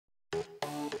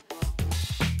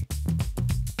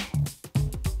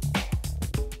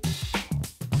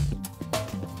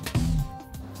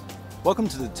Welcome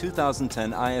to the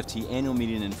 2010 IFT Annual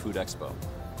Meeting and Food Expo.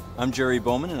 I'm Jerry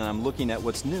Bowman and I'm looking at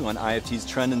what's new on IFT's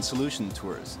Trend and Solution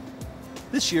Tours.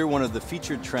 This year, one of the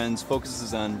featured trends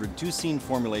focuses on reducing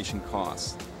formulation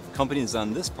costs. Companies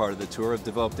on this part of the tour have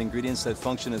developed ingredients that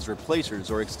function as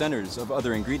replacers or extenders of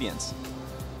other ingredients.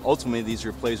 Ultimately, these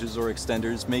replacers or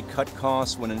extenders may cut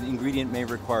costs when an ingredient may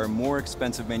require more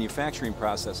expensive manufacturing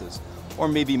processes or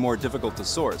may be more difficult to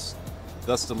source,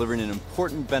 thus delivering an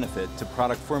important benefit to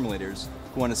product formulators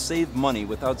who want to save money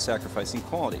without sacrificing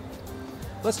quality.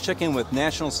 Let's check in with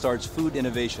National Starch Food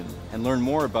Innovation and learn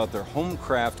more about their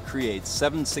HOMECRAFT Create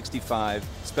 765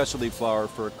 specialty flour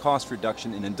for a cost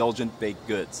reduction in indulgent baked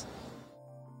goods.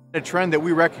 A trend that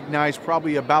we recognized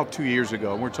probably about 2 years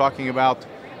ago. We're talking about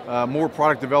more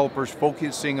product developers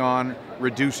focusing on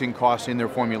reducing costs in their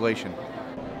formulation.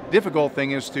 Difficult thing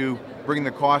is to bring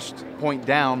the cost point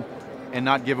down and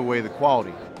not give away the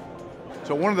quality.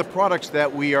 So one of the products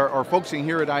that we are focusing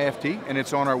here at IFT, and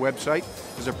it's on our website,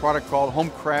 is a product called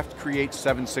HOMECRAFT Create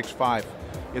 765.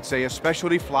 It's a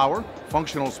specialty flour,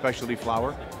 functional specialty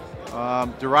flour,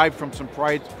 derived from some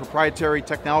proprietary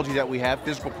technology that we have,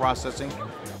 physical processing.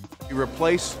 We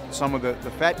replace some of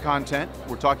the fat content,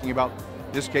 we're talking about,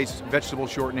 in this case, vegetable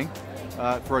shortening,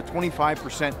 for a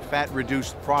 25% fat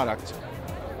reduced product.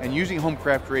 And using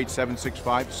HOMECRAFT Create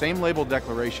 765, same label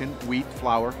declaration, wheat,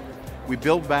 flour, we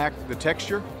build back the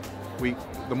texture,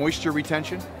 the moisture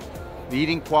retention, the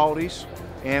eating qualities,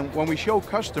 and when we show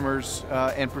customers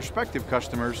and prospective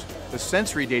customers the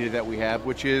sensory data that we have,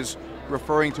 which is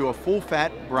referring to a full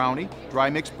fat brownie, dry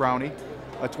mix brownie,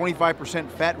 a 25%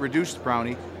 fat reduced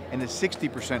brownie, and a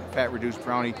 60% fat reduced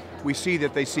brownie, we see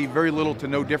that they see very little to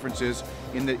no differences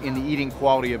in the eating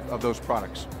quality of those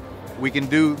products. We can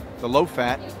do the low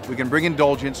fat, we can bring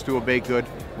indulgence to a baked good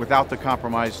without the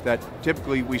compromise that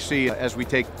typically we see as we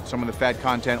take some of the fat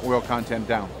content, oil content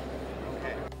down.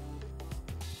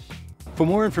 For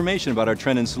more information about our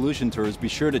Trend and Solution Tours, be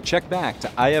sure to check back to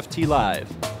IFT Live.